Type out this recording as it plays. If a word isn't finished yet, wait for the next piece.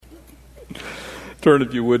Turn,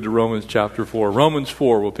 if you would, to Romans chapter 4. Romans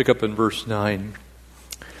 4, we'll pick up in verse 9.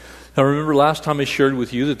 Now remember, last time I shared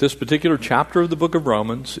with you that this particular chapter of the book of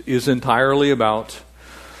Romans is entirely about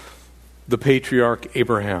the patriarch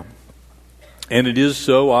Abraham. And it is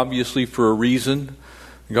so, obviously, for a reason.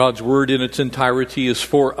 God's word in its entirety is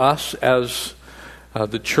for us as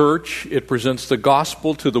the church. It presents the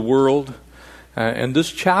gospel to the world. And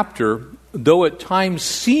this chapter, though at times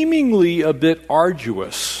seemingly a bit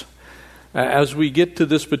arduous, as we get to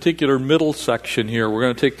this particular middle section here, we're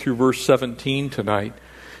going to take through verse 17 tonight,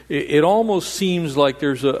 it almost seems like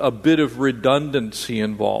there's a bit of redundancy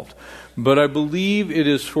involved. But I believe it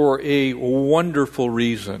is for a wonderful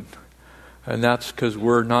reason, and that's because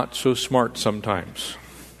we're not so smart sometimes.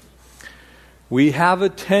 We have a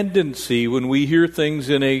tendency, when we hear things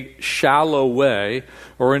in a shallow way,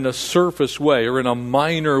 or in a surface way, or in a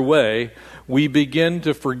minor way, we begin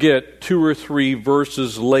to forget 2 or 3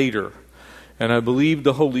 verses later. And I believe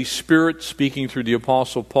the Holy Spirit, speaking through the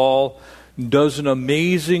Apostle Paul, does an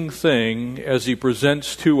amazing thing as he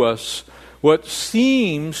presents to us what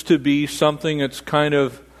seems to be something that's kind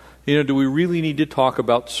of, do we really need to talk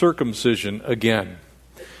about circumcision again?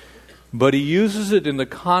 But he uses it in the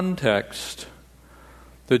context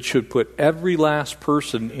that should put every last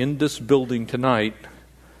person in this building tonight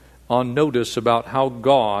on notice about how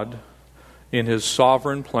God, in his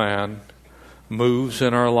sovereign plan, moves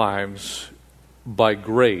in our lives by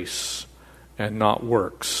grace and not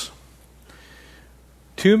works.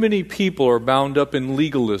 Too many people are bound up in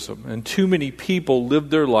legalism, and too many people live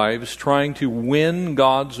their lives trying to win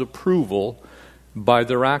God's approval by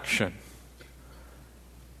their action.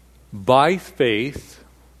 By faith,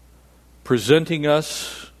 presenting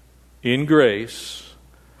us in grace,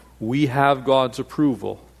 we have God's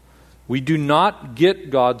approval. We do not get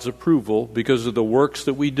God's approval because of the works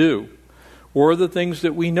that we do, or the things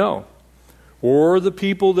that we know, or the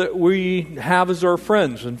people that we have as our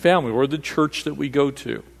friends and family, or the church that we go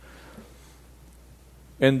to.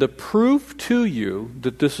 And the proof to you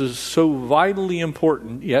that this is so vitally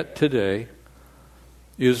important yet today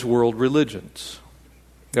is world religions.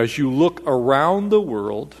 As you look around the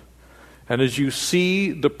world, and as you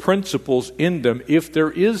see the principles in them, if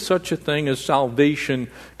there is such a thing as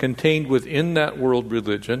salvation contained within that world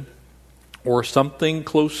religion, or something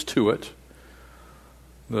close to it,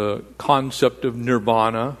 the concept of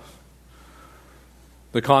nirvana,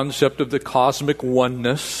 the concept of the cosmic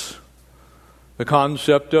oneness, the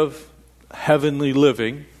concept of heavenly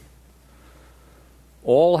living,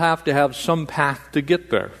 all have to have some path to get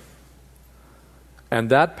there. And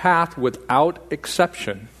that path, without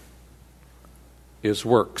exception, is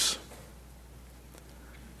works.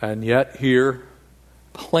 And yet here,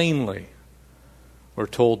 plainly, we're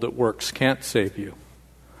told that works can't save you.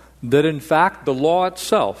 That in fact, the law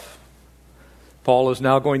itself, Paul is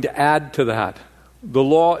now going to add to that, the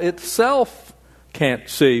law itself can't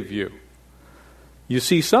save you. You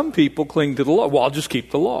see, some people cling to the law. Well, I'll just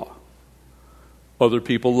keep the law. Other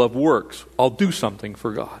people love works. I'll do something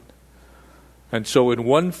for God. And so in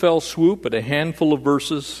one fell swoop, at a handful of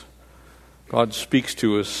verses, God speaks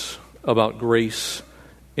to us about grace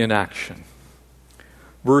in action.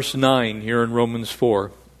 Verse 9 here in Romans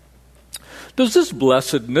 4. Does this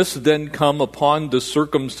blessedness then come upon the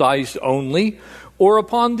circumcised only, or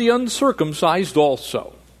upon the uncircumcised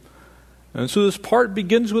also? And so this part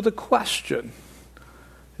begins with a question.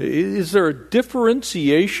 Is there a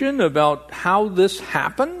differentiation about how this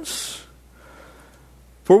happens?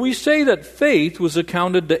 For we say that faith was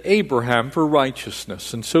accounted to Abraham for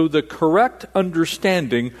righteousness, and so the correct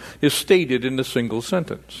understanding is stated in a single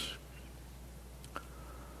sentence.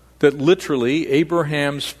 That literally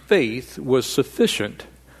Abraham's faith was sufficient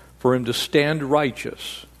for him to stand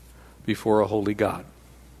righteous before a holy God.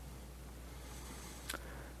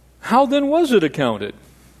 How then was it accounted?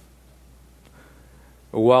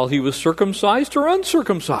 While he was circumcised or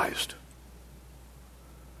uncircumcised?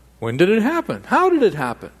 When did it happen? How did it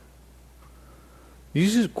happen?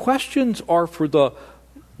 These questions are for the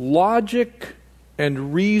logic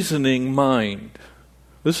and reasoning mind.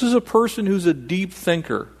 This is a person who's a deep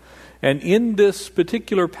thinker. And in this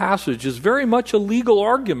particular passage is very much a legal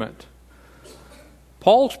argument.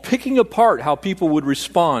 Paul's picking apart how people would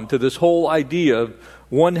respond to this whole idea of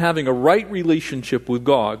one having a right relationship with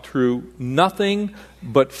God through nothing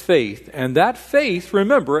but faith. And that faith,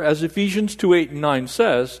 remember, as Ephesians 2:8 and 9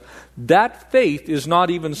 says, that faith is not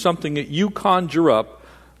even something that you conjure up.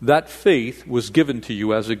 That faith was given to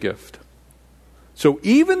you as a gift. So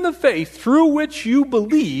even the faith through which you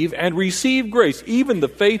believe and receive grace, even the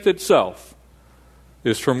faith itself,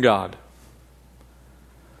 is from God.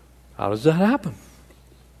 How does that happen?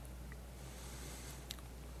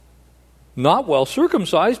 Not while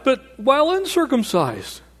circumcised, but while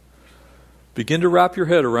uncircumcised. Begin to wrap your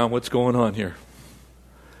head around what's going on here.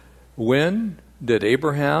 When did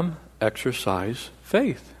Abraham exercise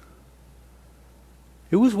faith?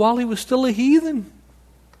 It was while he was still a heathen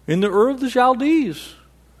in the Ur of the Chaldees.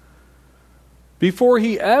 Before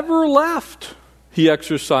he ever left, he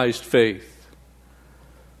exercised faith.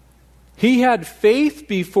 He had faith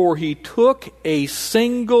before he took a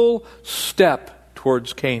single step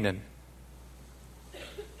towards Canaan.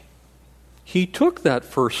 He took that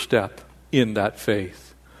first step in that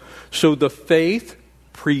faith. So the faith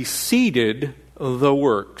preceded the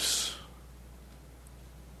works.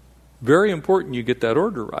 Very important you get that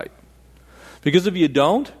order right. Because if you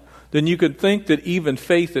don't, then you could think that even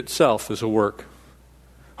faith itself is a work.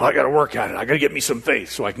 I got to work at it. I got to get me some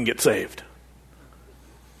faith so I can get saved.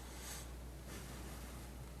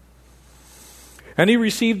 And he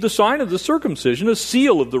received the sign of the circumcision, a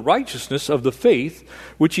seal of the righteousness of the faith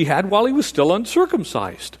which he had while he was still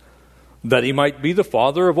uncircumcised, that he might be the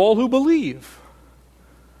father of all who believe.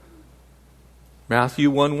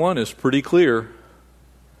 Matthew 1:1 is pretty clear.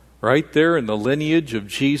 Right there in the lineage of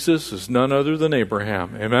Jesus is none other than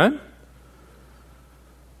Abraham. Amen?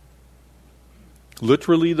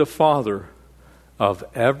 Literally the father of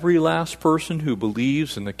every last person who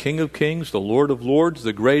believes in the King of Kings, the Lord of Lords,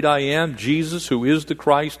 the great I Am, Jesus, who is the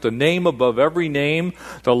Christ, the name above every name,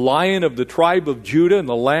 the Lion of the tribe of Judah, and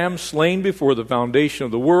the Lamb slain before the foundation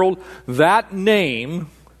of the world. That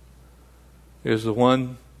name is the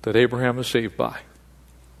one that Abraham is saved by.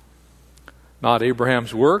 Not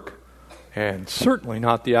Abraham's work, and certainly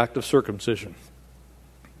not the act of circumcision.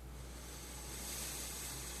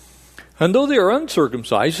 And though they are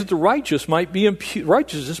uncircumcised, that the righteousness might be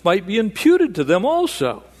imputed to them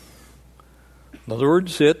also. In other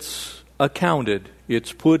words, it's accounted.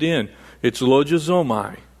 It's put in. It's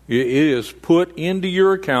logizomai. It is put into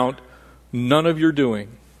your account, none of your doing.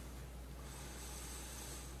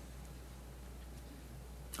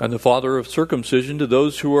 And the father of circumcision to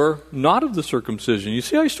those who are not of the circumcision. You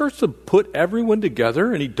see how he starts to put everyone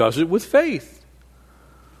together, and he does it with faith.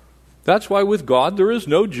 That's why with God there is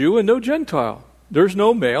no Jew and no Gentile. There's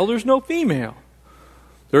no male, there's no female.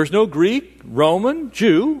 There's no Greek, Roman,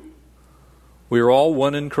 Jew. We are all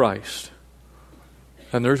one in Christ.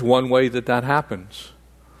 And there's one way that happens.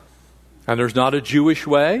 And there's not a Jewish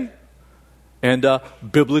way and a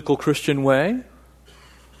biblical Christian way.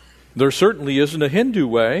 There certainly isn't a Hindu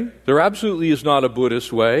way. There absolutely is not a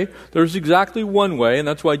Buddhist way. There's exactly one way, and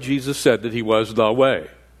that's why Jesus said that he was the way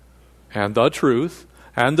and the truth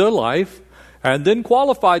and the life, and then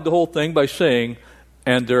qualified the whole thing by saying,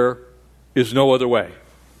 and there is no other way.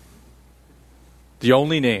 The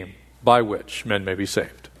only name by which men may be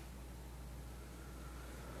saved.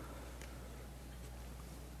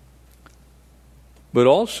 But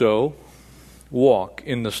also walk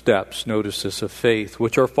in the steps, notice this, of faith,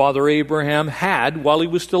 which our father Abraham had while he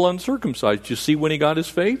was still uncircumcised. You see when he got his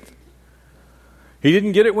faith? He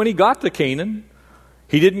didn't get it when he got to Canaan.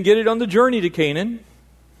 He didn't get it on the journey to Canaan.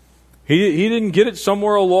 He didn't get it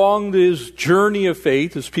somewhere along his journey of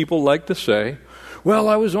faith, as people like to say. Well,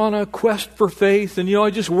 I was on a quest for faith, and I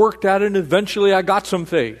just worked at it, and eventually I got some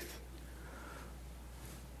faith.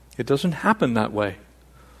 It doesn't happen that way.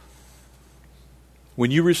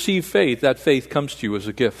 When you receive faith, that faith comes to you as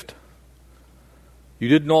a gift. You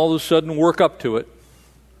didn't all of a sudden work up to it.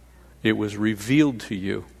 It was revealed to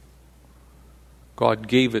you. God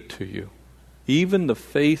gave it to you. Even the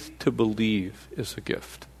faith to believe is a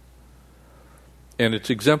gift. And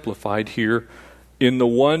it's exemplified here in the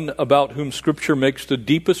one about whom Scripture makes the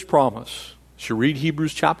deepest promise. As you read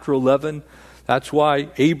Hebrews chapter 11, that's why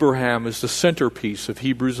Abraham is the centerpiece of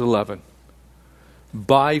Hebrews 11.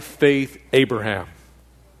 By faith, Abraham.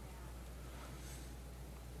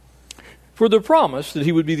 For the promise that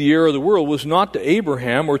he would be the heir of the world was not to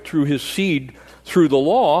Abraham or through his seed through the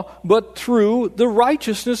law, but through the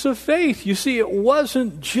righteousness of faith. You see, it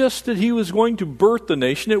wasn't just that he was going to birth the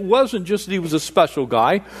nation. It wasn't just that he was a special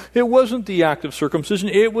guy. It wasn't the act of circumcision.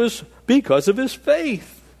 It was because of his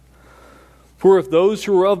faith. For if those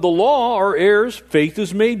who are of the law are heirs, faith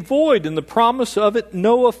is made void, and the promise of it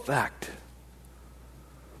no effect.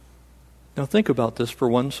 Now think about this for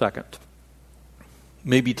 1 second.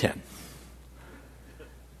 Maybe 10.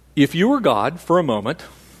 If you were God for a moment,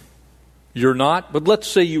 you're not, but let's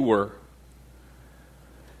say you were.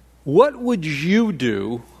 What would you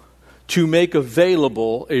do to make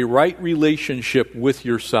available a right relationship with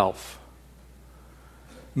yourself?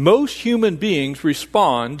 Most human beings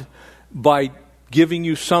respond by giving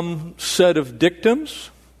you some set of dictums,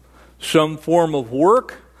 some form of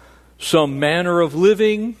work, some manner of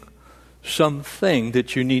living, something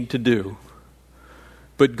that you need to do.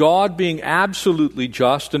 But God, being absolutely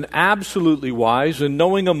just and absolutely wise, and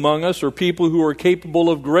knowing among us are people who are capable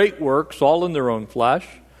of great works, all in their own flesh,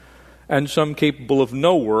 and some capable of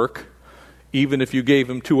no work, even if you gave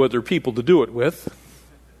them 2 other people to do it with.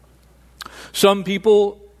 Some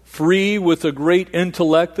people free with a great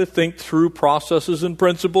intellect to think through processes and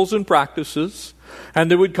principles and practices,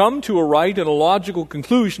 and they would come to a right and a logical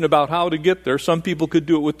conclusion about how to get there. Some people could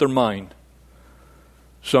do it with their mind.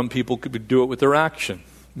 Some people could do it with their action,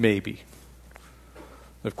 maybe.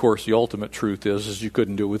 Of course, the ultimate truth is you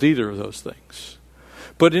couldn't do it with either of those things.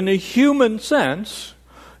 But in a human sense,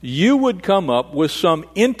 you would come up with some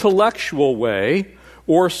intellectual way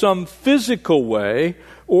or some physical way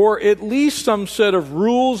or at least some set of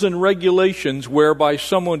rules and regulations whereby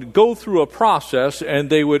someone would go through a process and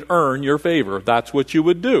they would earn your favor. That's what you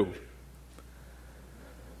would do.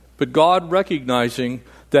 But God, recognizing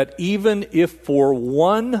that even if for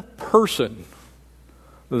one person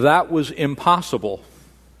that was impossible,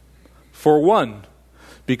 for one,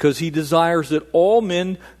 because he desires that all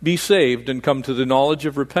men be saved and come to the knowledge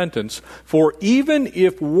of repentance. For even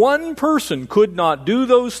if one person could not do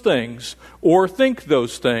those things, or think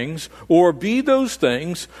those things, or be those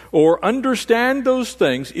things, or understand those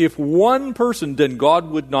things, if one person, then God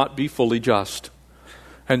would not be fully just.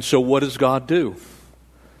 And so what does God do?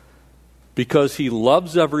 Because he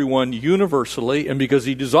loves everyone universally, and because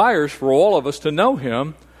he desires for all of us to know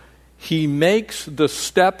him, he makes the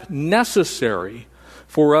step necessary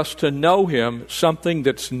for us to know him, something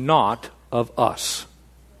that's not of us,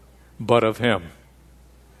 but of him.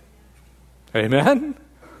 Amen?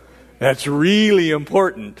 That's really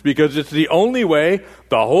important because it's the only way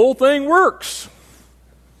the whole thing works.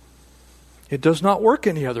 It does not work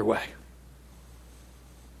any other way.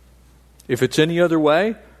 If it's any other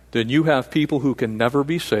way, then you have people who can never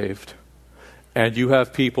be saved, and you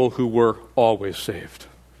have people who were always saved.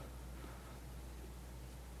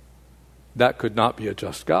 That could not be a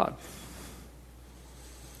just God.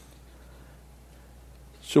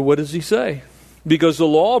 So what does he say? Because the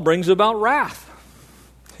law brings about wrath.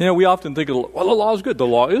 You know, we often think, well, the law is good. The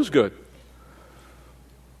law is good.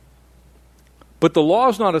 But the law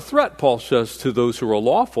is not a threat, Paul says, to those who are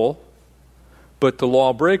lawful, but to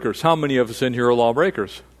lawbreakers. How many of us in here are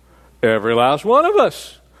lawbreakers? Every last one of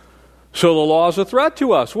us. So the law is a threat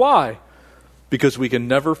to us. Why? Because we can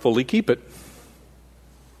never fully keep it.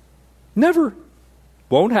 Never.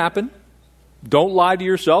 Won't happen. Don't lie to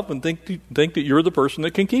yourself and think that you're the person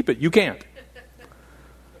that can keep it. You can't.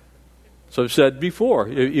 So I've said before,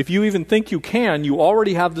 if you even think you can, you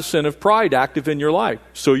already have the sin of pride active in your life.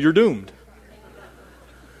 So you're doomed.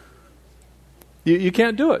 You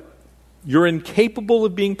can't do it. You're incapable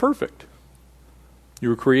of being perfect. You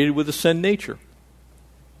were created with a sin nature.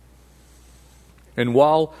 And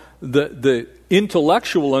while the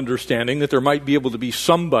intellectual understanding that there might be able to be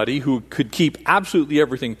somebody who could keep absolutely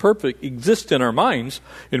everything perfect exists in our minds,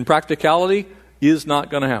 in practicality is not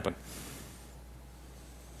going to happen.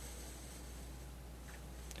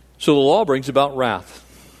 So the law brings about wrath.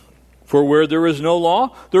 For where there is no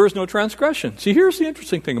law, there is no transgression. See, here's the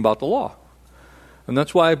interesting thing about the law. And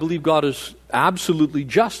that's why I believe God is absolutely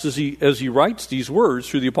just as he writes these words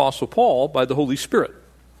through the Apostle Paul by the Holy Spirit.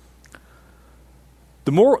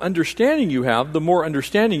 The more understanding you have, the more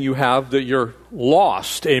understanding you have that you're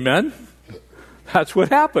lost. Amen? That's what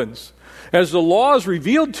happens. As the law is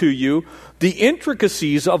revealed to you, the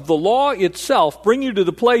intricacies of the law itself bring you to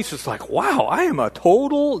the place it's like, wow, I am a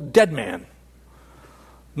total dead man.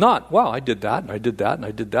 Not, wow, I did that, and I did that, and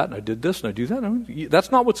I did that, and I did this, and I do that. That's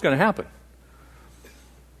not what's going to happen.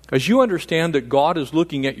 As you understand that God is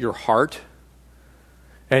looking at your heart,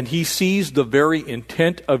 and he sees the very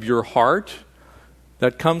intent of your heart,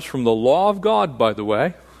 that comes from the law of God, by the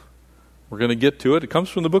way. We're going to get to it. It comes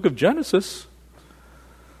from the book of Genesis.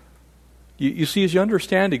 You see, as you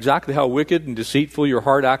understand exactly how wicked and deceitful your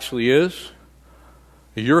heart actually is,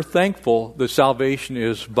 you're thankful that salvation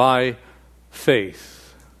is by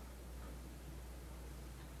faith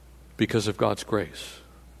because of God's grace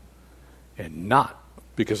and not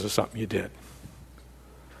because of something you did.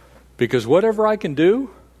 Because whatever I can do,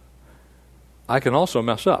 I can also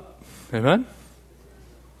mess up. Amen?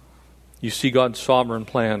 You see God's sovereign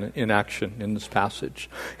plan in action in this passage.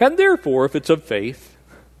 And therefore, if it's of faith,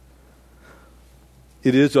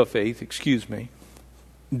 that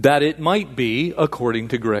it might be according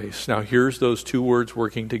to grace. Now here's those two words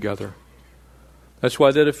working together. That's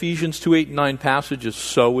why that Ephesians 2:8-9 passage is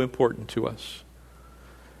so important to us.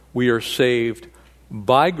 We are saved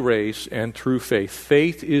by grace and through faith.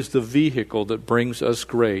 Faith is the vehicle that brings us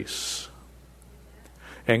grace.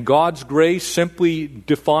 And God's grace simply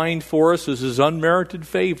defined for us as His unmerited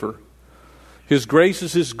favor. His grace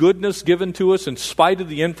is His goodness given to us in spite of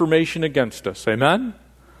the information against us. Amen?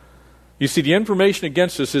 You see, the information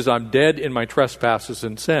against us is I'm dead in my trespasses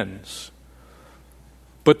and sins.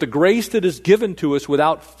 But the grace that is given to us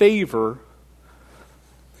without favor,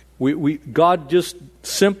 God just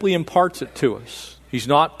simply imparts it to us. He's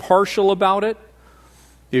not partial about it.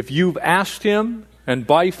 If you've asked Him and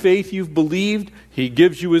by faith you've believed, He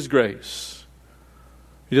gives you His grace.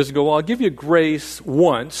 He doesn't go, well, I'll give you grace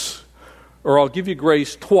once, or I'll give you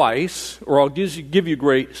grace twice, or I'll give you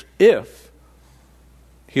grace if.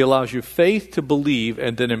 He allows you faith to believe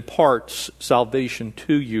and then imparts salvation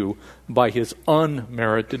to you by His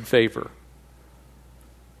unmerited favor.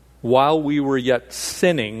 While we were yet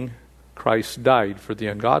sinning, Christ died for the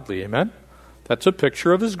ungodly. Amen? That's a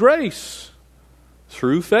picture of His grace.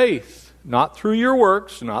 Through faith. Not through your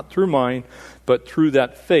works, not through mine, but through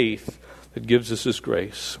that faith that gives us His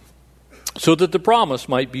grace. So that the promise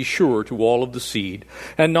might be sure to all of the seed,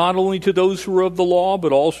 and not only to those who are of the law,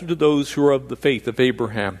 but also to those who are of the faith of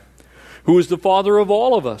Abraham, who is the father of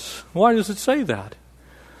all of us. Why does it say that?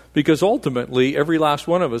 Because ultimately, every last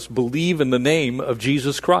one of us believe in the name of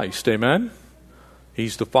Jesus Christ. Amen?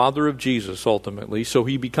 He's the father of Jesus, ultimately, so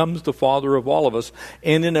He becomes the father of all of us,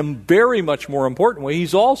 and in a very much more important way,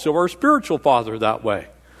 He's also our spiritual father that way.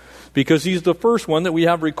 Because He's the first one that we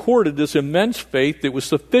have recorded this immense faith that was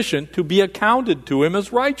sufficient to be accounted to Him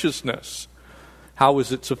as righteousness. How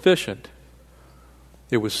was it sufficient?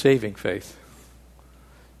 It was saving faith.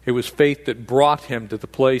 It was faith that brought Him to the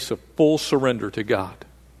place of full surrender to God.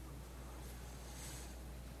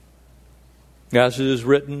 As it is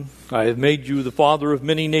written, I have made you the father of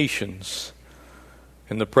many nations,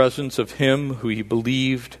 in the presence of Him who He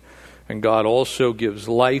believed, and God also gives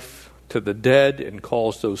life to the dead and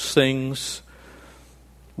calls those things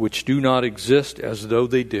which do not exist as though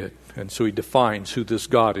they did. And so He defines who this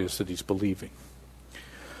God is that He's believing.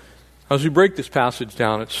 As we break this passage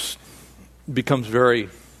down, it becomes very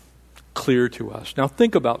clear to us. Now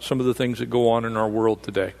think about some of the things that go on in our world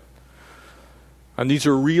today. And these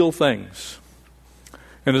are real things.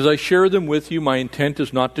 And as I share them with you, my intent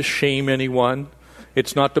is not to shame anyone.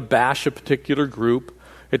 It's not to bash a particular group.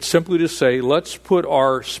 It's simply to say, let's put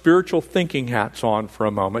our spiritual thinking hats on for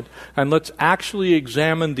a moment, and let's actually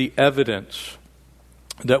examine the evidence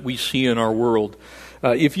that we see in our world.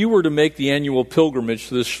 If you were to make the annual pilgrimage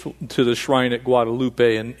to the shrine at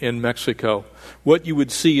Guadalupe in Mexico, what you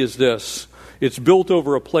would see is this. It's built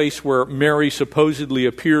over a place where Mary supposedly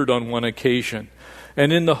appeared on one occasion.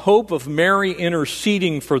 And in the hope of Mary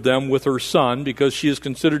interceding for them with her son, because she is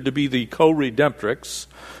considered to be the co-redemptrix,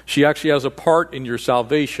 she actually has a part in your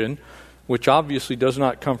salvation, which obviously does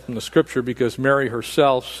not come from the Scripture, because Mary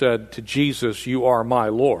herself said to Jesus, "You are my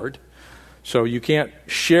Lord." So you can't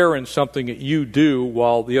share in something that you do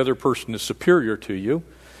while the other person is superior to you.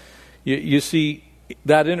 You see,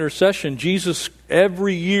 that intercession, Jesus,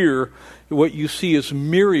 every year, what you see is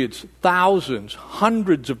myriads, thousands,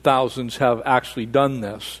 hundreds of thousands have actually done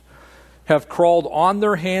this, have crawled on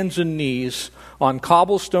their hands and knees on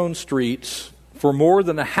cobblestone streets for more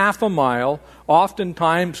than a half a mile,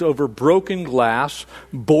 oftentimes over broken glass,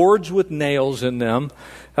 boards with nails in them,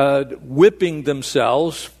 whipping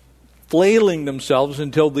themselves, flailing themselves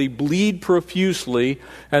until they bleed profusely,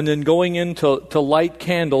 and then going in to light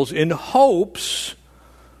candles in hopes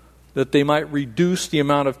that they might reduce the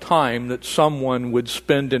amount of time that someone would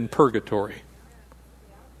spend in purgatory.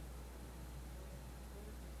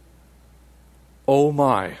 Oh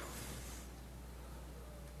my.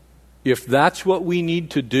 If that's what we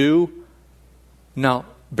need to do, now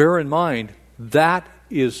bear in mind, that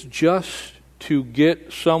is just to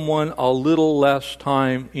get someone a little less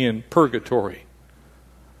time in purgatory.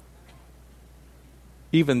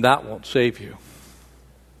 Even that won't save you.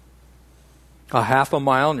 A half a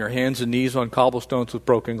mile on your hands and knees on cobblestones with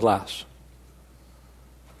broken glass.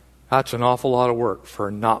 That's an awful lot of work for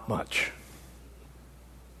not much.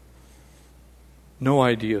 No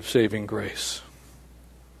idea of saving grace.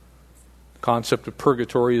 The concept of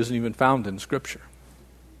purgatory isn't even found in Scripture.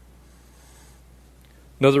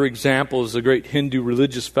 Another example is the great Hindu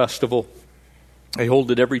religious festival. They hold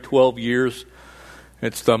it every 12 years.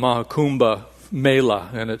 It's the Mahakumbha Mela,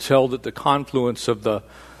 and it's held at the confluence of the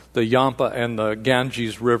Yampa and the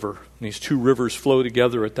Ganges River. These two rivers flow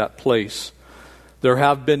together at that place. There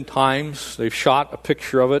have been times, they've shot a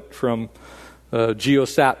picture of it from a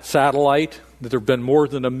Geosat satellite, that there have been more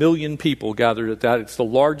than 1 million people gathered at that. It's the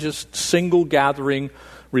largest single gathering,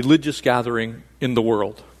 religious gathering in the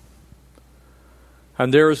world.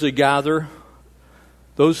 And there as they gather,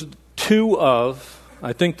 those two of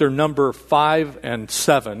I think they're number 5 and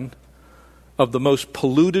 7 of the most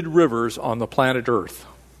polluted rivers on the planet Earth.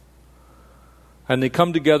 And they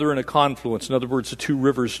come together in a confluence. In other words, the two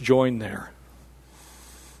rivers join there.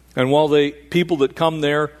 And while people that come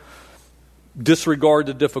there disregard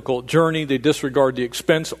the difficult journey, they disregard the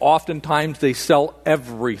expense, oftentimes they sell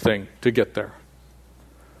everything to get there.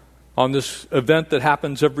 On this event that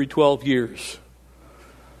happens every 12 years.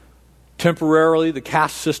 Temporarily, the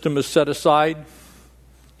caste system is set aside.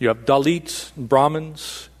 You have Dalits and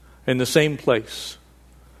Brahmins in the same place.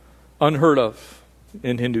 Unheard of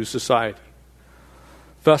in Hindu society.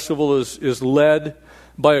 Festival is led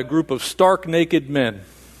by a group of stark naked men,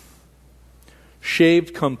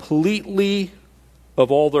 shaved completely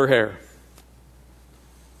of all their hair,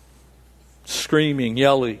 screaming,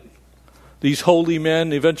 yelling. These holy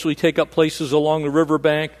men eventually take up places along the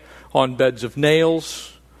riverbank on beds of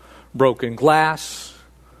nails, broken glass,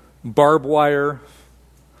 barbed wire.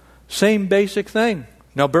 Same basic thing.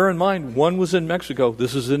 Now bear in mind, one was in Mexico,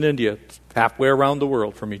 this is in India, halfway around the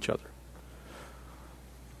world from each other.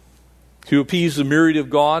 To appease the myriad of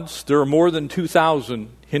gods, there are more than 2,000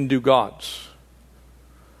 Hindu gods.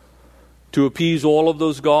 To appease all of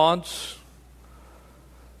those gods,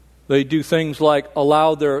 they do things like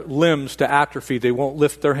allow their limbs to atrophy. They won't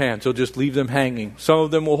lift their hands. They'll just leave them hanging. Some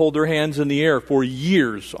of them will hold their hands in the air for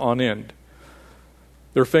years on end.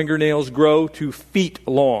 Their fingernails grow to feet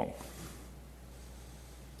long.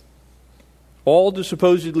 All to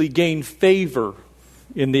supposedly gain favor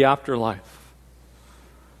in the afterlife.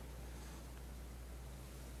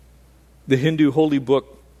 The Hindu holy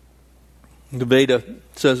book, the Veda,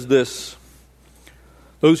 says this: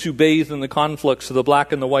 those who bathe in the conflux of the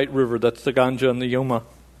black and the white river, that's the Ganga and the Yamuna,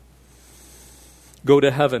 go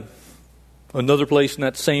to heaven. Another place in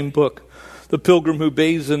that same book, the pilgrim who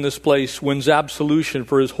bathes in this place wins absolution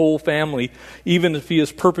for his whole family, even if he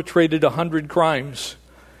has perpetrated 100 crimes.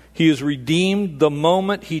 He is redeemed the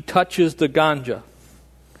moment he touches the Ganga,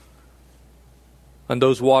 and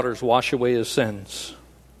those waters wash away his sins.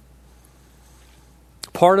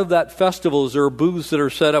 Part of that festival is there are booths that are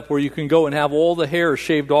set up where you can go and have all the hair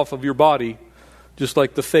shaved off of your body, just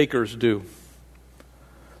like the fakers do.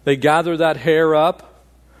 They gather that hair up,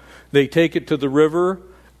 they take it to the river,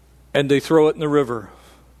 and they throw it in the river.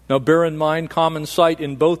 Now bear in mind, common sight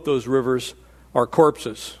in both those rivers are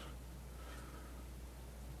corpses.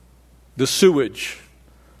 The sewage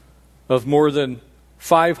of more than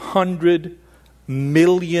 500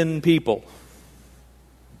 million people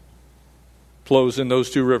flows in those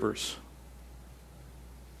two rivers.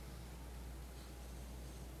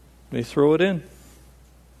 They throw it in.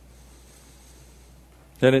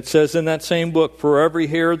 And it says in that same book, for every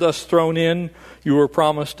hair thus thrown in, you are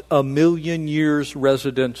promised 1,000,000 years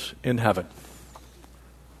residence in heaven.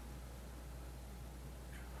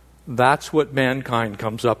 That's what mankind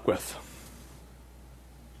comes up with.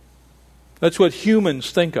 That's what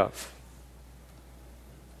humans think of.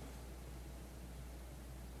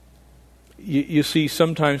 You see,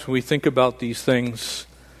 sometimes when we think about these things,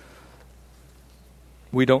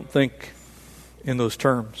 we don't think in those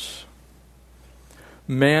terms.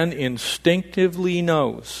 Man instinctively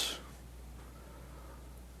knows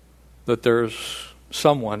that there's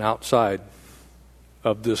someone outside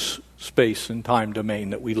of this space and time domain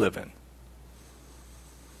that we live in.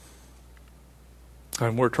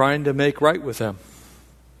 And we're trying to make right with them.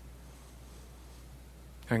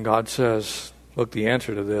 And God says, look, the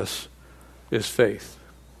answer to this is faith.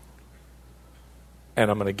 And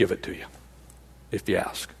I'm going to give it to you, if you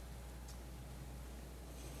ask.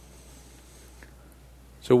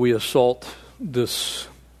 So we assault this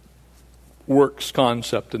works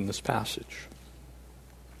concept in this passage.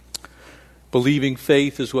 Believing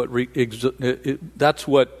faith is what that's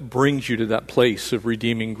what brings you to that place of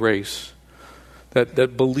redeeming grace.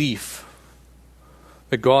 That belief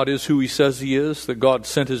that God is who He says He is, that God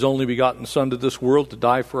sent His only begotten Son to this world to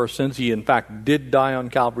die for our sins. He, in fact, did die on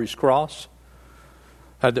Calvary's cross.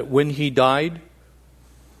 And that when He died,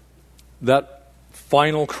 that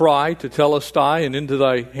final cry, Tetelestai, and into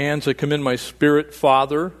Thy hands I commend my spirit,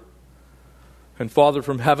 Father. And Father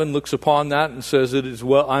from heaven looks upon that and says, "It is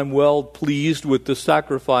well. I'm well pleased with the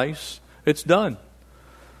sacrifice." It's done.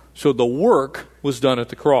 So the work was done at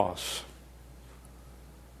the cross.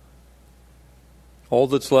 All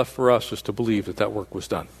that's left for us is to believe that that work was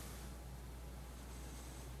done.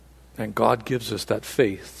 And God gives us that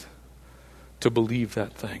faith to believe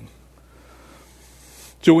that thing.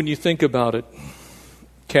 So when you think about it,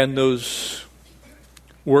 can those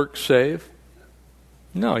works save?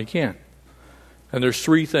 No, you can't. And there's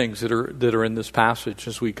three things that are in this passage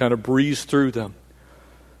as we kind of breeze through them.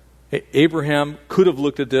 Abraham could have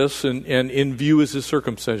looked at this and in view as his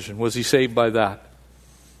circumcision. Was he saved by that?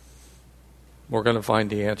 We're going to find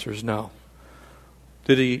the answer is no.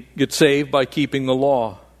 Did he get saved by keeping the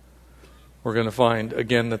law? We're going to find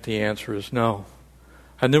again that the answer is no.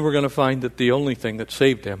 And then we're going to find that the only thing that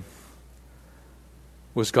saved him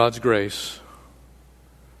was God's grace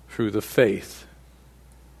through the faith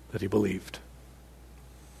that he believed.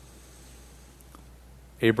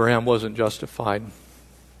 Abraham wasn't justified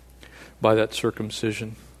by that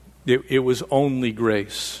circumcision. It was only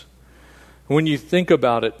grace. When you think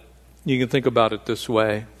about it, you can think about it this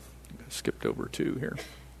way. I skipped over 2 here.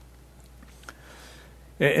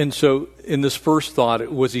 And so in this first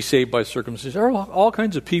thought, was he saved by circumcision? There are all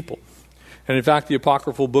kinds of people. And in fact, the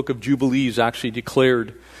apocryphal book of Jubilees actually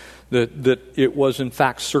declared that it was in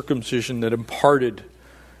fact circumcision that imparted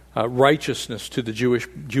righteousness to the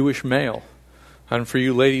Jewish male. And for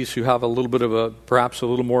you ladies who have a little bit of perhaps a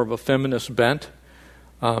little more of a feminist bent,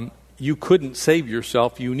 you couldn't save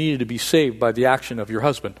yourself. You needed to be saved by the action of your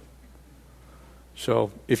husband.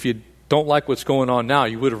 So if you don't like what's going on now,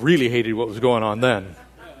 you would have really hated what was going on then.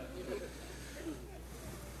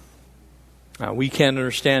 We can't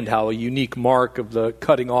understand how a unique mark of the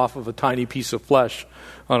cutting off of a tiny piece of flesh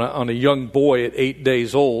on a young boy at 8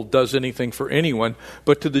 days old does anything for anyone.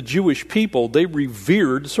 But to the Jewish people, they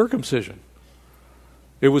revered circumcision.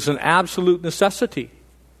 It was an absolute necessity.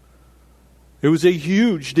 It was a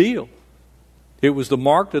huge deal. It was the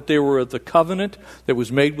mark that they were at the covenant that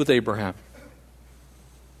was made with Abraham.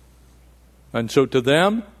 And so to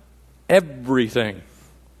them, everything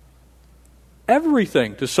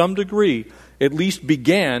to some degree at least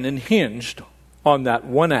began and hinged on that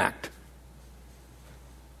one act.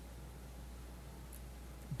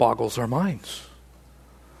 Boggles our minds.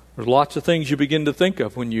 There's lots of things you begin to think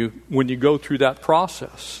of when you go through that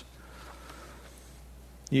process.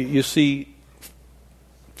 You see,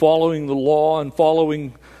 following the law and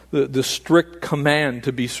following the strict command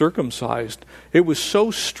to be circumcised, it was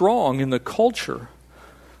so strong in the culture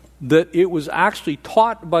that it was actually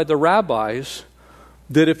taught by the rabbis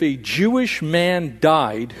that if a Jewish man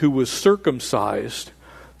died who was circumcised,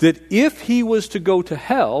 that if he was to go to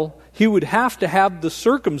hell, he would have to have the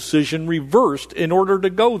circumcision reversed in order to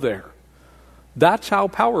go there. That's how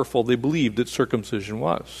powerful they believed that circumcision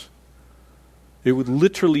was. It would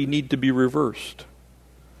literally need to be reversed.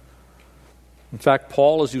 In fact,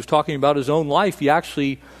 Paul, as he was talking about his own life, he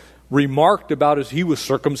actually remarked about as he was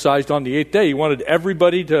circumcised on the 8th day. He wanted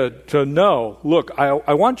everybody to know, look,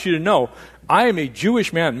 I want you to know, I am a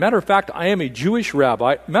Jewish man. Matter of fact, I am a Jewish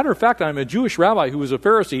rabbi. Matter of fact, I'm a Jewish rabbi who was a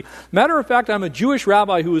Pharisee. Matter of fact, I'm a Jewish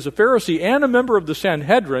rabbi who is a Pharisee and a member of the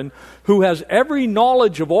Sanhedrin who has every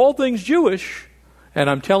knowledge of all things Jewish. And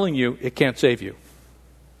I'm telling you, it can't save you.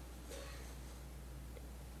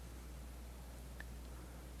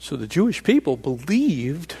 So the Jewish people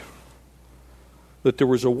believed that there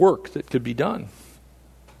was a work that could be done.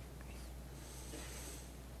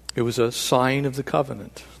 It was a sign of the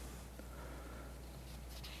covenant.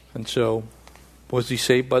 And so, was he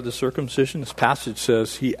saved by the circumcision? This passage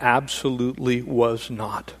says he absolutely was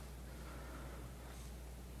not.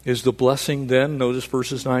 Is the blessing then, notice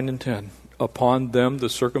verses 9 and 10, upon them the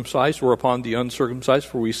circumcised or upon the uncircumcised?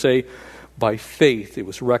 For we say, by faith it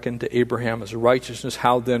was reckoned to Abraham as a righteousness.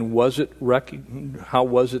 How then was it reckoned? How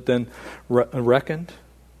was it then reckoned?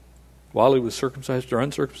 While he was circumcised or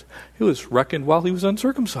uncircumcised? It was reckoned while he was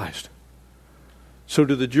uncircumcised. So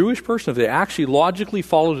to the Jewish person, if they actually logically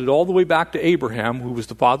followed it all the way back to Abraham, who was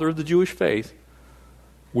the father of the Jewish faith,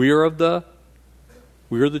 we are the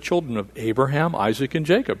children of Abraham, Isaac, and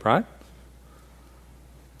Jacob, right?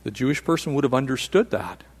 The Jewish person would have understood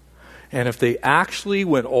that. And if they actually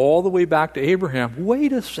went all the way back to Abraham,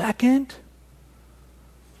 wait a second.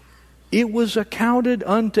 It was accounted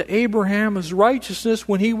unto Abraham as righteousness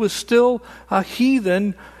when he was still a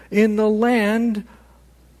heathen in the land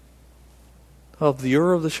of the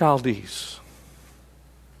Ur of the Chaldees.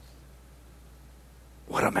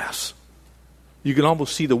 What a mess. You can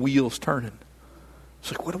almost see the wheels turning.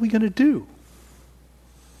 It's like, what are we going to do?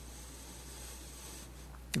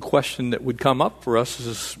 The question that would come up for us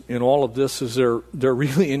is, in all of this, is there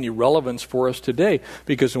really any relevance for us today?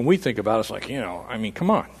 Because when we think about it, it's like, come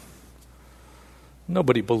on.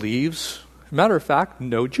 Nobody believes. Matter of fact,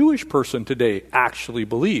 no Jewish person today actually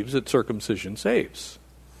believes that circumcision saves.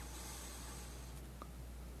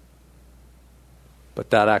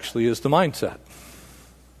 But that actually is the mindset.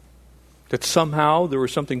 That somehow there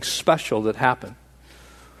was something special that happened.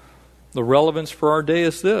 The relevance for our day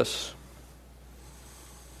is this.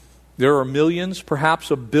 There are millions, perhaps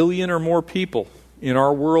 1 billion or more people in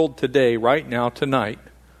our world today, right now, tonight,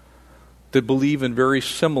 that believe in very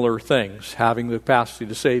similar things, having the capacity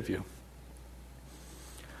to save you.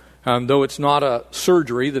 Though it's not a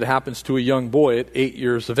surgery that happens to a young boy at 8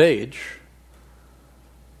 years of age,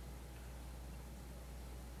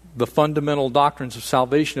 the fundamental doctrines of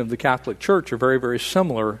salvation of the Catholic Church are very, very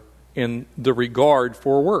similar in the regard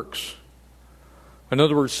for works. In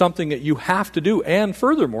other words, something that you have to do, and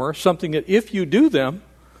furthermore, something that if you do them,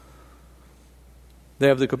 they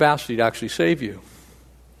have the capacity to actually save you.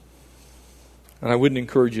 And I wouldn't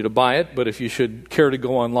encourage you to buy it, but if you should care to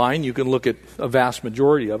go online, you can look at a vast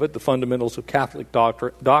majority of it, The Fundamentals of Catholic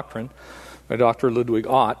Doctrine by Dr. Ludwig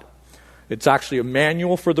Ott. It's actually a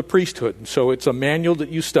manual for the priesthood. And so it's a manual that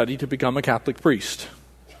you study to become a Catholic priest.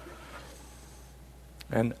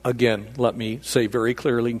 And again, let me say very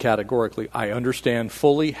clearly and categorically, I understand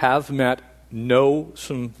fully, have met, know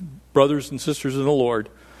some brothers and sisters in the Lord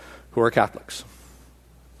who are Catholics.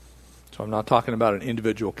 So I'm not talking about an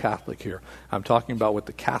individual Catholic here. I'm talking about what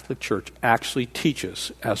the Catholic Church actually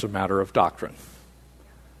teaches as a matter of doctrine.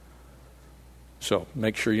 So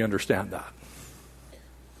make sure you understand that.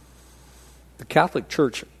 The Catholic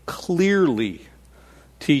Church clearly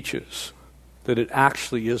teaches that it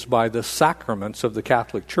actually is by the sacraments of the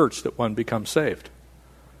Catholic Church that one becomes saved.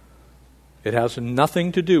 It has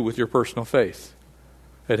nothing to do with your personal faith.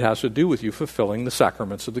 It has to do with you fulfilling the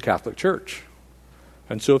sacraments of the Catholic Church.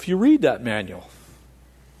 And so if you read that manual,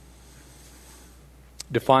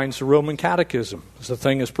 defines the Roman Catechism as a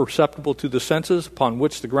thing is perceptible to the senses, upon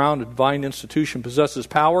which the ground of divine institution possesses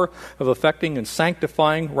power of effecting and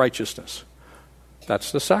sanctifying righteousness.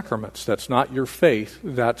 That's the sacraments. That's not your faith.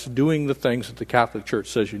 That's doing the things that the Catholic Church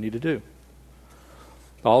says you need to do.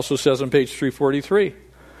 It also says on page 343,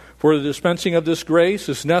 for the dispensing of this grace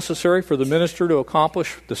is necessary for the minister to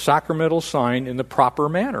accomplish the sacramental sign in the proper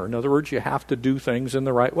manner. In other words, you have to do things in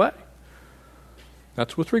the right way.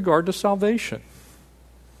 That's with regard to salvation.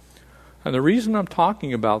 And the reason I'm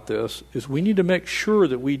talking about this is we need to make sure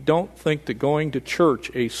that we don't think that going to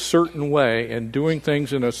church a certain way and doing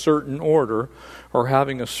things in a certain order or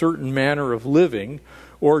having a certain manner of living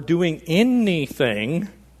or doing anything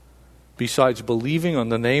besides believing on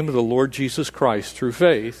the name of the Lord Jesus Christ through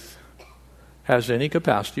faith has any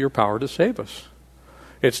capacity or power to save us.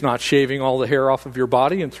 It's not shaving all the hair off of your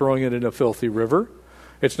body and throwing it in a filthy river.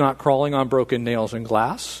 It's not crawling on broken nails and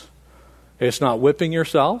glass. It's not whipping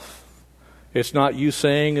yourself. It's not you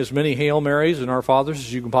saying as many Hail Marys and Our Fathers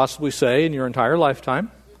as you can possibly say in your entire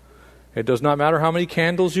lifetime. It does not matter how many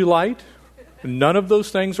candles you light. None of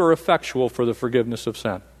those things are effectual for the forgiveness of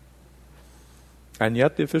sin. And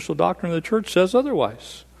yet the official doctrine of the Church says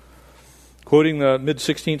otherwise. Quoting the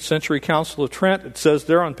mid-16th century Council of Trent, it says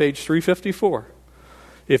there on page 354,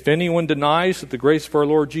 if anyone denies that the grace of our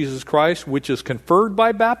Lord Jesus Christ, which is conferred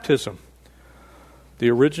by baptism, the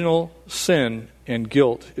original sin and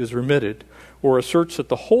guilt is remitted, or asserts that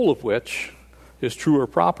the whole of which is true or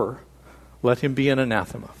proper, let him be an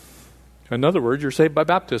anathema. In other words, you're saved by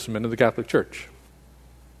baptism into the Catholic Church.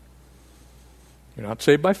 You're not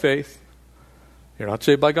saved by faith. You're not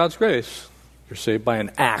saved by God's grace. You're saved by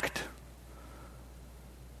an act.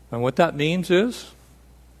 And what that means is,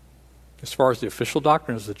 as far as the official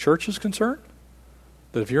doctrine of the Church is concerned,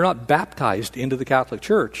 that if you're not baptized into the Catholic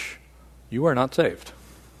Church, you are not saved.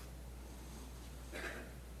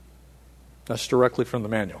 That's directly from the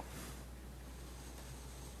manual.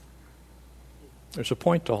 There's a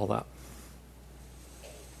point to all that.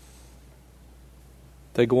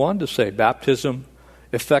 They go on to say, baptism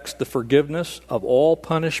effects the forgiveness of all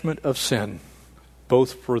punishment of sin,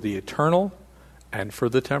 both for the eternal and for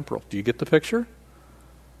the temporal. Do you get the picture?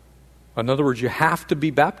 In other words, you have to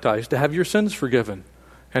be baptized to have your sins forgiven.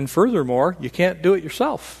 And furthermore, you can't do it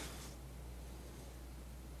yourself.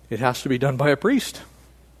 It has to be done by a priest.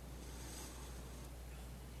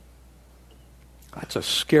 That's a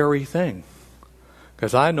scary thing.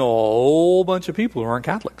 Because I know a whole bunch of people who aren't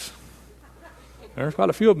Catholics. There's quite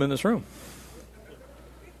a few of them in this room.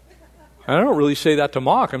 And I don't really say that to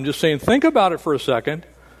mock. I'm just saying, think about it for a second.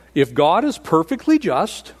 If God is perfectly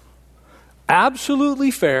just,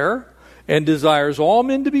 absolutely fair, and desires all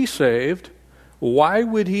men to be saved, why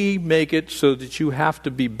would he make it so that you have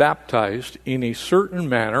to be baptized in a certain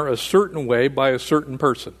manner, a certain way, by a certain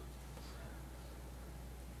person?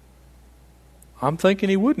 I'm thinking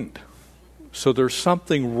he wouldn't. So there's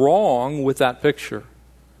something wrong with that picture.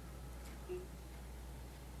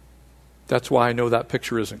 That's why I know that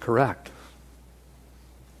picture isn't correct.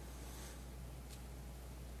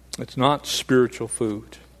 It's not spiritual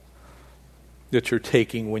food that you're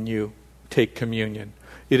taking when you take communion.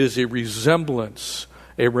 It is a resemblance,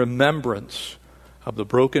 a remembrance of the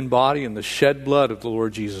broken body and the shed blood of the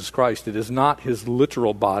Lord Jesus Christ. It is not his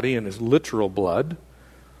literal body and his literal blood.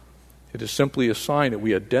 It is simply a sign that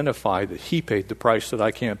we identify that he paid the price that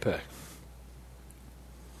I can't pay.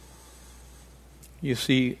 You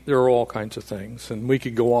see, there are all kinds of things, and we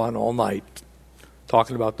could go on all night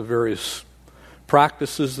talking about the various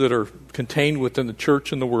practices that are contained within the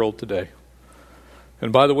church and the world today.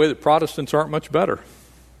 And by the way, the Protestants aren't much better.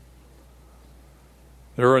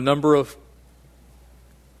 There are a number of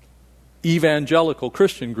evangelical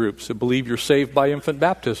Christian groups that believe you're saved by infant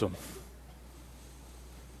baptism.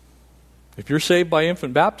 If you're saved by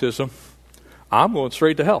infant baptism, I'm going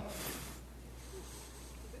straight to hell.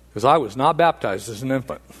 Because I was not baptized as an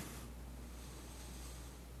infant.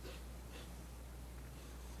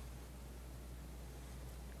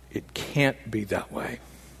 It can't be that way.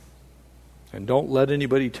 And don't let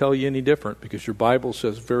anybody tell you any different, because your Bible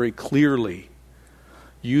says very clearly,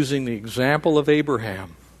 using the example of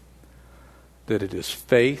Abraham, that it is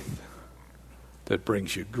faith that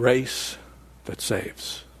brings you grace that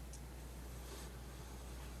saves.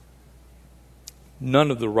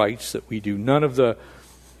 None of the rites that we do, none of the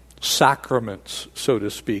sacraments, so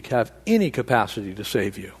to speak, have any capacity to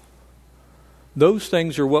save you. Those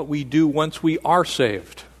things are what we do once we are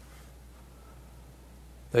saved.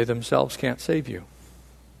 They themselves can't save you.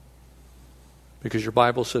 Because your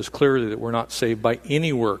Bible says clearly that we're not saved by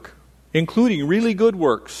any work, including really good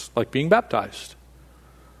works, like being baptized,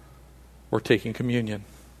 or taking communion,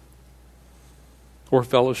 or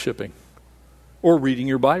fellowshipping, or reading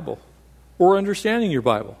your Bible, or understanding your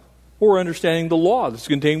Bible, or understanding the law that's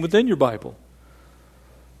contained within your Bible.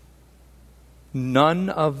 None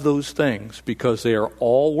of those things, because they are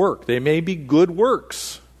all work. They may be good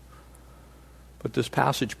works, but this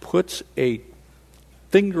passage puts a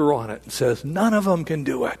finger on it and says none of them can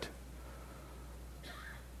do it.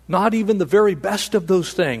 Not even the very best of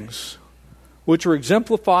those things, which are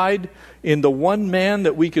exemplified in the one man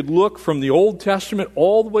that we could look from the Old Testament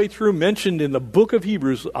all the way through, mentioned in the book of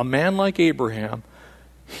Hebrews, a man like Abraham.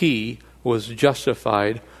 He was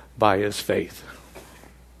justified by his faith.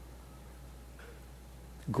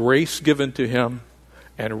 Grace given to him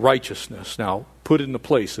and righteousness now put in the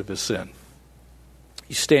place of his sin.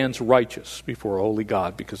 He stands righteous before a holy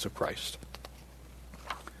God because of Christ.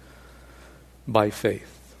 By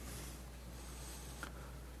faith.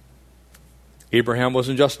 Abraham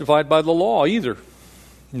wasn't justified by the law either.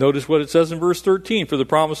 Notice what it says in verse 13. For the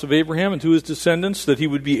promise of Abraham and to his descendants that he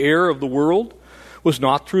would be heir of the world was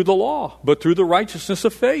not through the law, but through the righteousness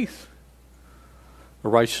of faith. The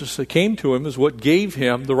righteousness that came to him is what gave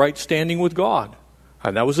him the right standing with God.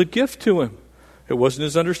 And that was a gift to him. It wasn't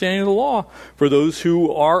his understanding of the law. For those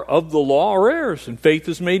who are of the law are heirs, and faith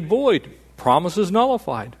is made void. Promise is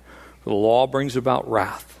nullified. For the law brings about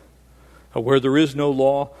wrath. But where there is no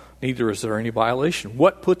law, neither is there any violation.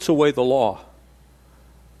 What puts away the law?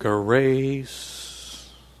 Grace.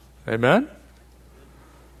 Amen?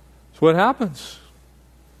 That's what happens.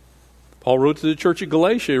 Paul wrote to the church at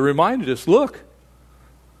Galatia. He reminded us, look,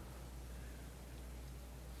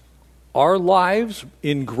 our lives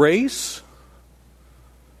in grace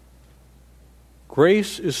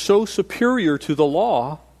is so superior to the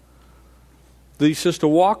law that he says to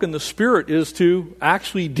walk in the Spirit is to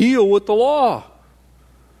actually deal with the law.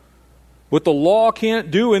 What the law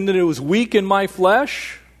can't do, in that it was weak in my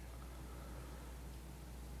flesh,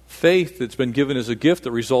 faith that's been given as a gift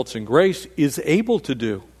that results in grace is able to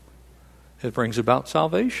do. It brings about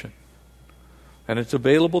salvation. And it's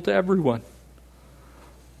available to everyone.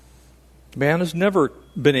 Man has never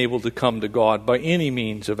been able to come to God by any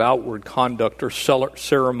means of outward conduct or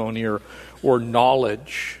ceremony or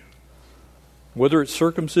knowledge. Whether it's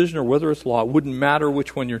circumcision or whether it's law, it wouldn't matter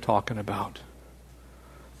which one you're talking about.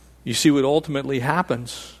 You see what ultimately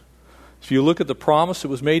happens. If you look at the promise that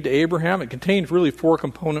was made to Abraham, it contains really 4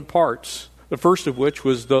 component parts. The first of which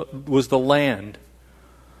was the land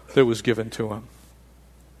that was given to him.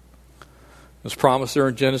 It was promised there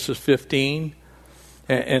in Genesis 15.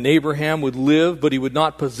 And Abraham would live, but he would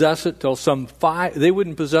not possess it till they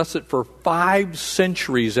wouldn't possess it for 5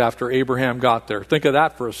 centuries after Abraham got there. Think of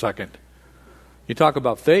that for a second. You talk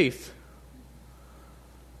about faith.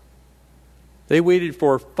 They waited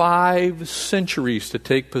for 5 centuries to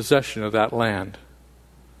take possession of that land.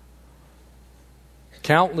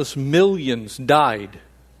 Countless millions died.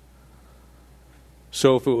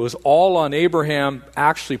 So if it was all on Abraham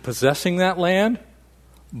actually possessing that land,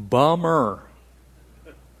 bummer.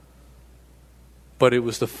 But it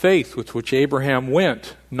was the faith with which Abraham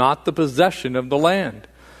went, not the possession of the land.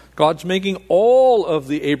 God's making all of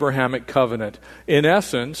the Abrahamic covenant, in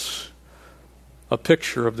essence, a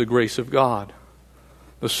picture of the grace of God.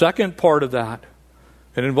 The second part of that,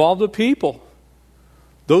 it involved the people.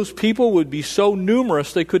 Those people would be so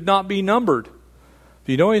numerous they could not be numbered. If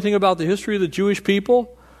you know anything about the history of the Jewish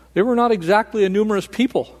people, they were not exactly a numerous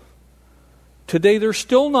people. Today they're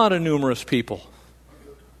still not a numerous people.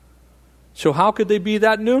 So how could they be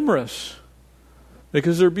that numerous?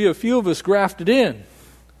 Because there'd be a few of us grafted in.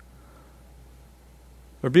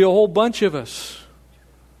 There'd be a whole bunch of us.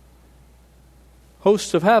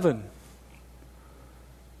 Hosts of heaven.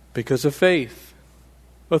 Because of faith.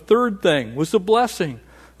 A third thing was the blessing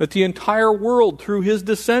that the entire world through his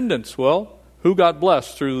descendants. Well, who got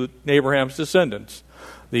blessed through Abraham's descendants?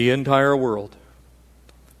 The entire world.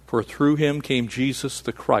 For through him came Jesus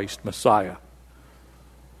the Christ, Messiah.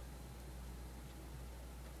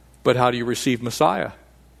 But how do you receive Messiah?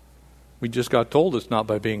 We just got told it's not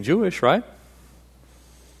by being Jewish, right?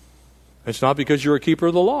 It's not because you're a keeper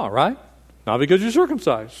of the law, right? Not because you're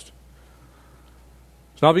circumcised.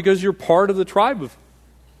 It's not because you're part of the tribe of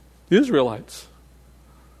the Israelites.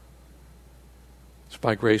 It's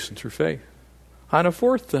by grace and through faith. And a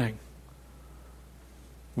fourth thing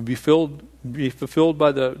would be fulfilled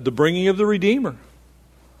by the bringing of the Redeemer,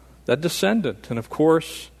 that descendant. And of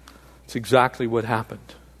course, it's exactly what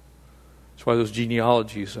happened. That's why those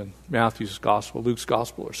genealogies in Matthew's gospel, Luke's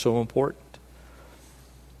gospel are so important.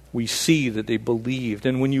 We see that they believed.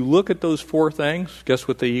 And when you look at those four things, guess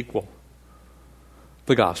what they equal?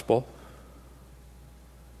 The gospel.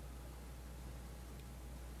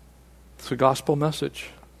 It's a gospel message.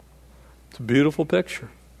 It's a beautiful picture.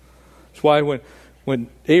 That's why when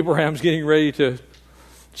Abraham's getting ready to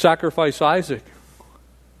sacrifice Isaac,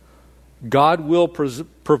 God will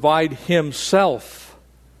provide himself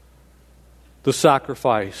the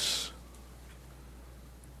sacrifice.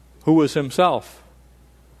 Who was himself?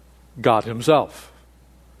 God himself.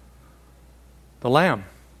 The Lamb.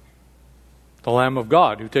 The Lamb of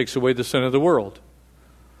God who takes away the sin of the world.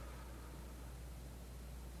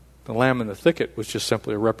 The lamb in the thicket was just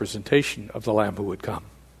simply a representation of the Lamb who would come.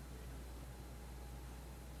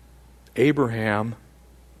 Abraham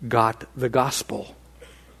got the gospel.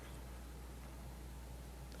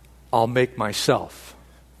 I'll make myself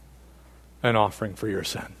an offering for your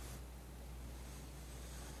sin.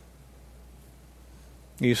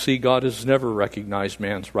 You see, God has never recognized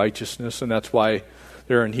man's righteousness, and that's why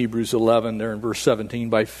there in Hebrews 11, there in verse 17,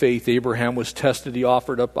 by faith Abraham was tested. He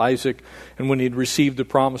offered up Isaac, and when he had received the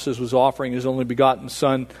promises, was offering his only begotten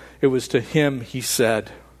son. It was to him he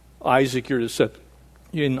said, Isaac your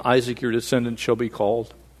descendant shall be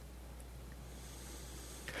called.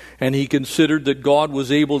 And he considered that God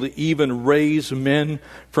was able to even raise men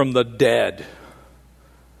from the dead,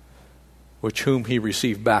 which whom he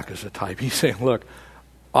received back as a type. He's saying, look,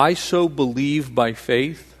 I so believe by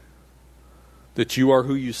faith that you are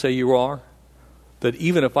who you say you are, that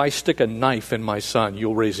even if I stick a knife in my son,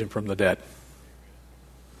 you'll raise him from the dead.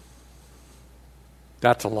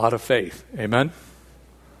 That's a lot of faith. Amen?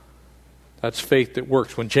 That's faith that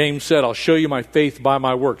works. When James said, I'll show you my faith by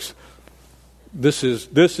my works, this is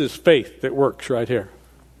faith that works right here.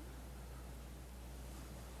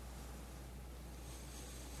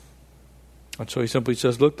 And so he simply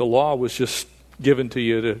says, look, the law was just given to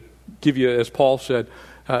you to give you, as Paul said,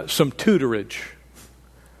 some tutorage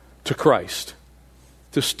to Christ,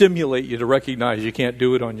 to stimulate you to recognize you can't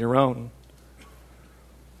do it on your own.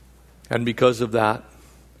 And because of that,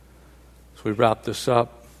 as we wrap this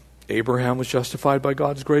up, Abraham was justified by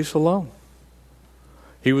God's grace alone.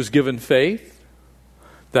 He was given faith.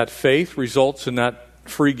 That faith results in that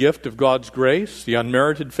free gift of God's grace, the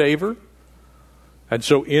unmerited favor. And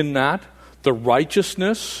so in that, the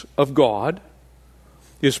righteousness of God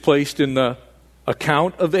is placed in the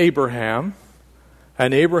account of Abraham,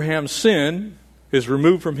 and Abraham's sin is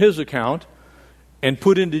removed from his account and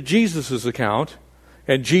put into Jesus' account,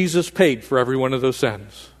 and Jesus paid for every one of those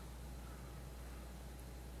sins.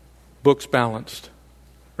 Books balanced.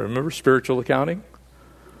 Remember spiritual accounting?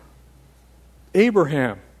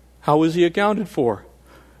 Abraham, how was he accounted for?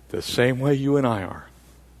 The same way you and I are.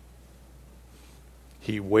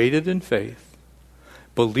 He waited in faith,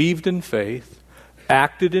 believed in faith,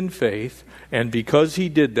 acted in faith, and because he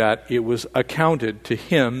did that, it was accounted to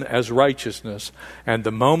him as righteousness. And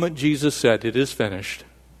the moment Jesus said, it is finished,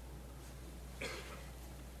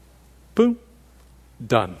 boom,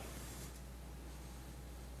 done.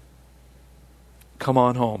 Come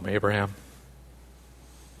on home, Abraham.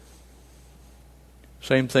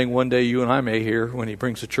 Same thing one day you and I may hear when he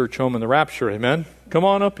brings the church home in the rapture, amen? Come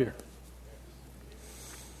on up here.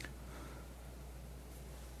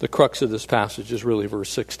 The crux of this passage is really verse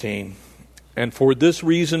 16. And for this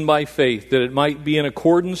reason by faith, that it might be in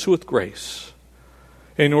accordance with grace,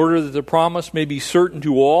 in order that the promise may be certain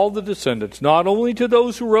to all the descendants, not only to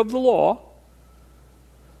those who are of the law,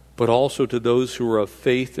 but also to those who are of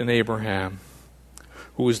faith in Abraham,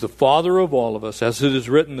 who is the father of all of us. As it is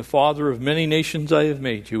written, the father of many nations I have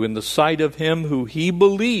made you, in the sight of him who he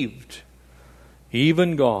believed,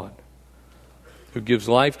 even God, who gives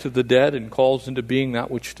life to the dead and calls into being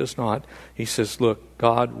that which does not. He says, look,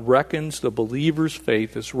 God reckons the believer's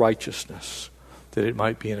faith as righteousness, that it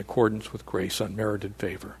might be in accordance with grace, unmerited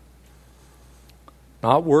favor.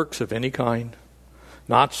 Not works of any kind,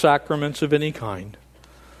 not sacraments of any kind,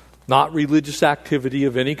 not religious activity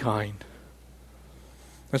of any kind.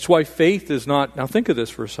 That's why faith is not, now think of this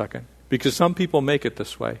for a second, because some people make it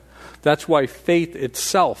this way. That's why faith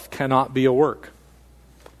itself cannot be a work.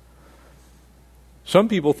 Some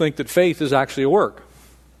people think that faith is actually a work.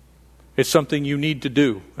 It's something you need to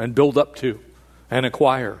do and build up to and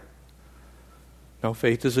acquire. No,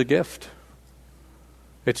 faith is a gift.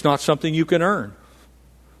 It's not something you can earn.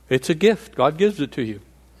 It's a gift. God gives it to you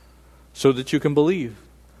so that you can believe.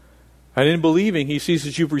 And in believing, he sees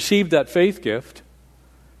that you've received that faith gift,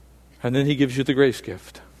 and then he gives you the grace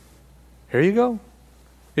gift. Here you go.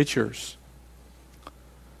 It's yours.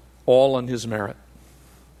 All on his merit.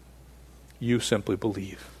 You simply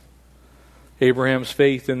believe. Abraham's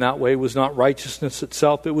faith in that way was not righteousness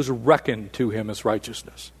itself. It was reckoned to him as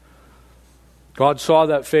righteousness. God saw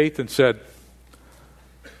that faith and said,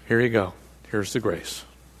 here you go. Here's the grace.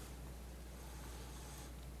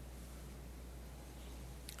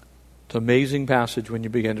 It's an amazing passage when you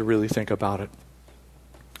begin to really think about it.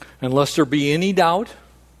 Unless there be any doubt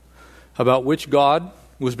about which God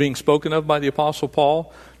was being spoken of by the Apostle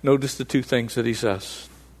Paul, notice the two things that he says.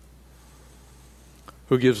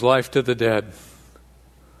 Who gives life to the dead.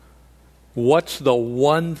 What's the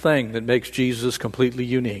one thing that makes Jesus completely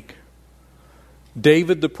unique?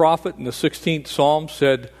 David the prophet in the 16th Psalm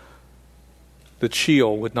said that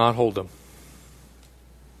Sheol would not hold him.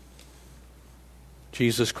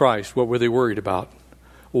 Jesus Christ, what were they worried about?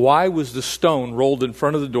 Why was the stone rolled in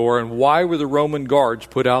front of the door, and why were the Roman guards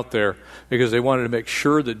put out there? Because they wanted to make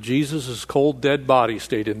sure that Jesus' cold dead body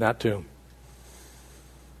stayed in that tomb.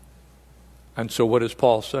 And so what does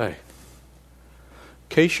Paul say? In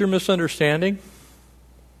case you're misunderstanding,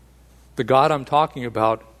 the God I'm talking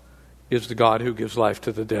about is the God who gives life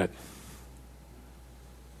to the dead.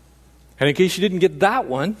 And in case you didn't get that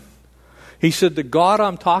one, he said the God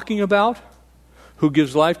I'm talking about who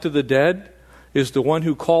gives life to the dead is the one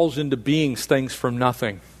who calls into being things from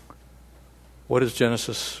nothing. What does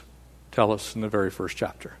Genesis tell us in the very first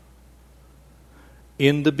chapter?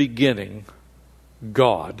 In the beginning,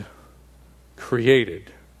 God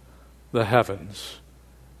created the heavens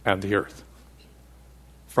and the earth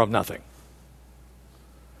from nothing.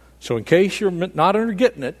 So in case you're not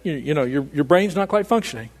getting it, your brain's not quite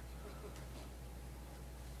functioning,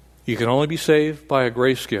 you can only be saved by a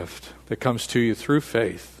grace gift that comes to you through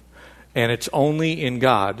faith. And it's only in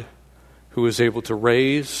God who is able to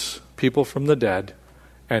raise people from the dead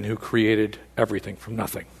and who created everything from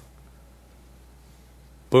nothing.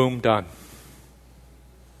 Boom, done.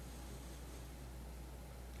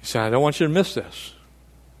 He said, I don't want you to miss this,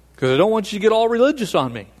 because I don't want you to get all religious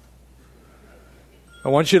on me. I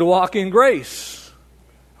want you to walk in grace.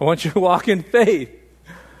 I want you to walk in faith.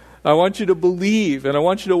 I want you to believe, and I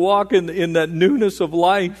want you to walk in that newness of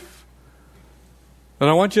life. And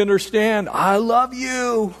I want you to understand, I love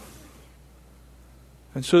you.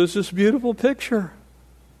 And so there's this beautiful picture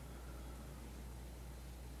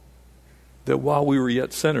that while we were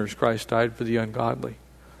yet sinners, Christ died for the ungodly.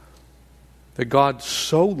 That God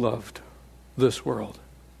so loved this world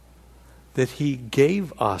that he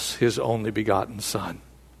gave us his only begotten Son.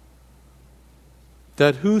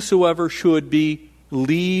 That whosoever should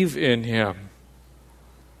believe in him,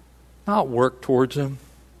 not work towards him,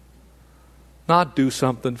 not do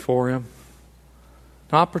something for him,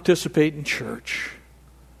 not participate in church,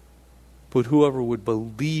 but whoever would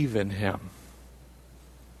believe in him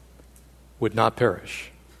would not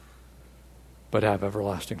perish, but have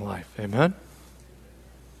everlasting life. Amen?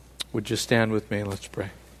 Would you stand with me and let's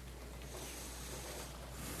pray.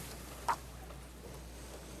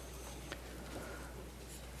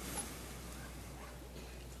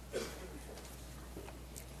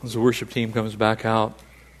 As the worship team comes back out,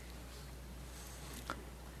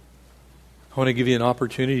 I want to give you an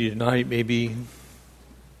opportunity tonight. Maybe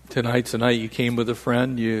tonight's the night you came with a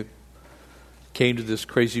friend. You came to this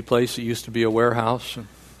crazy place that used to be a warehouse. And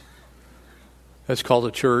that's called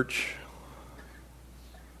a church.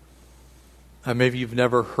 And maybe you've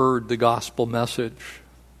never heard the gospel message.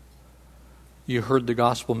 You heard the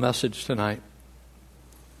gospel message tonight.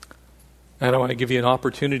 And I want to give you an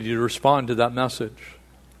opportunity to respond to that message.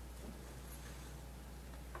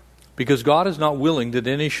 Because God is not willing that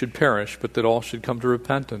any should perish, but that all should come to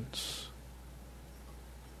repentance.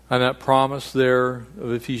 And that promise there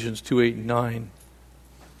of Ephesians 2, 8, and 9.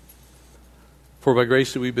 For by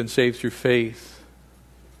grace that we've been saved through faith.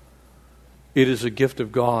 It is a gift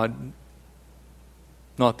of God,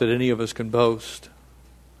 not that any of us can boast.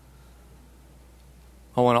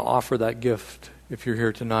 I want to offer that gift. If you're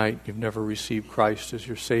here tonight, you've never received Christ as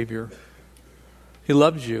your Savior. He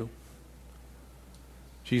loves you.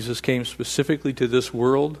 Jesus came specifically to this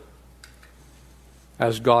world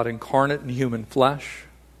as God incarnate in human flesh.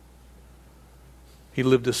 He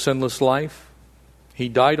lived a sinless life. He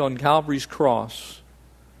died on Calvary's cross.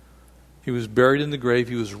 He was buried in the grave.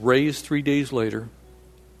 He was raised 3 days later.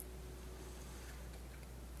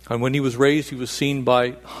 And when he was raised, he was seen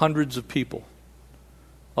by hundreds of people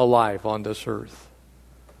alive on this earth.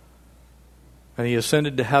 And he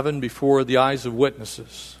ascended to heaven before the eyes of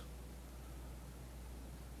witnesses,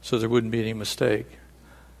 so there wouldn't be any mistake.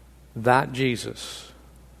 That Jesus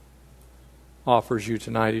offers you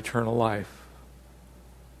tonight eternal life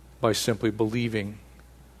by simply believing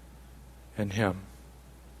in him.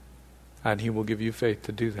 And he will give you faith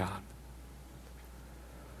to do that.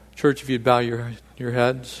 Church, if you'd bow your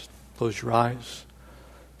heads, close your eyes.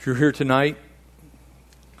 If you're here tonight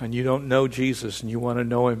and you don't know Jesus and you want to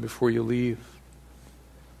know him before you leave,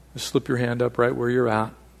 just slip your hand up right where you're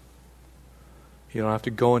at. You don't have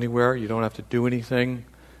to go anywhere. You don't have to do anything.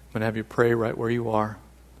 I'm going to have you pray right where you are.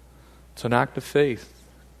 It's an act of faith.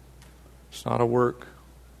 It's not a work.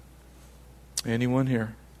 Anyone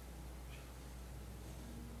here?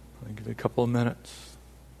 I'll give you a couple of minutes.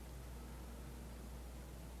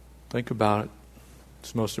 Think about it.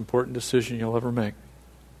 It's the most important decision you'll ever make.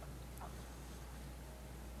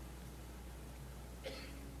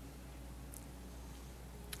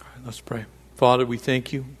 All right, let's pray. Father, we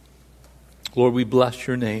thank you. Lord, we bless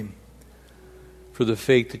your name for the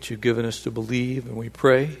faith that you've given us to believe, and we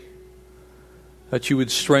pray that you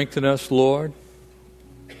would strengthen us, Lord.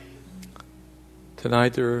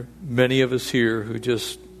 Tonight there are many of us here who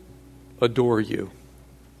just adore you.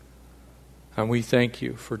 And we thank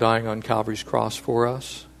you for dying on Calvary's cross for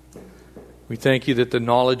us. We thank you that the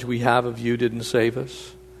knowledge we have of you didn't save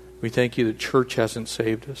us. We thank you that church hasn't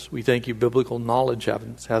saved us. We thank you biblical knowledge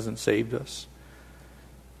hasn't saved us.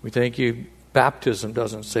 We thank you baptism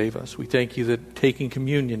doesn't save us. We thank you that taking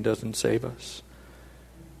communion doesn't save us.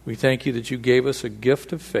 We thank you that you gave us a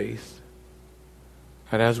gift of faith.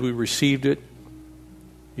 And as we received it,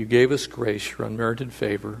 you gave us grace, your unmerited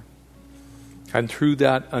favor. And through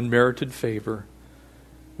that unmerited favor,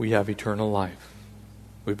 we have eternal life.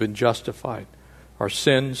 We've been justified. Our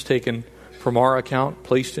sins taken from our account,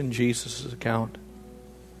 placed in Jesus' account.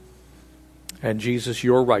 And Jesus,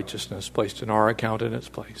 your righteousness, placed in our account in its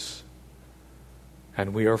place.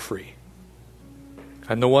 And we are free.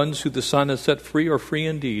 And the ones who the Son has set free are free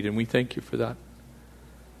indeed, and we thank you for that.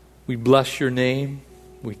 We bless your name.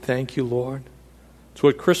 We thank you, Lord. It's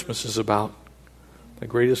what Christmas is about. The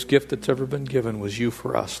greatest gift that's ever been given was you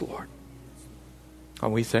for us, Lord.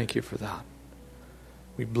 And we thank you for that.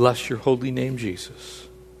 We bless your holy name, Jesus.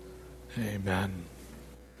 Amen.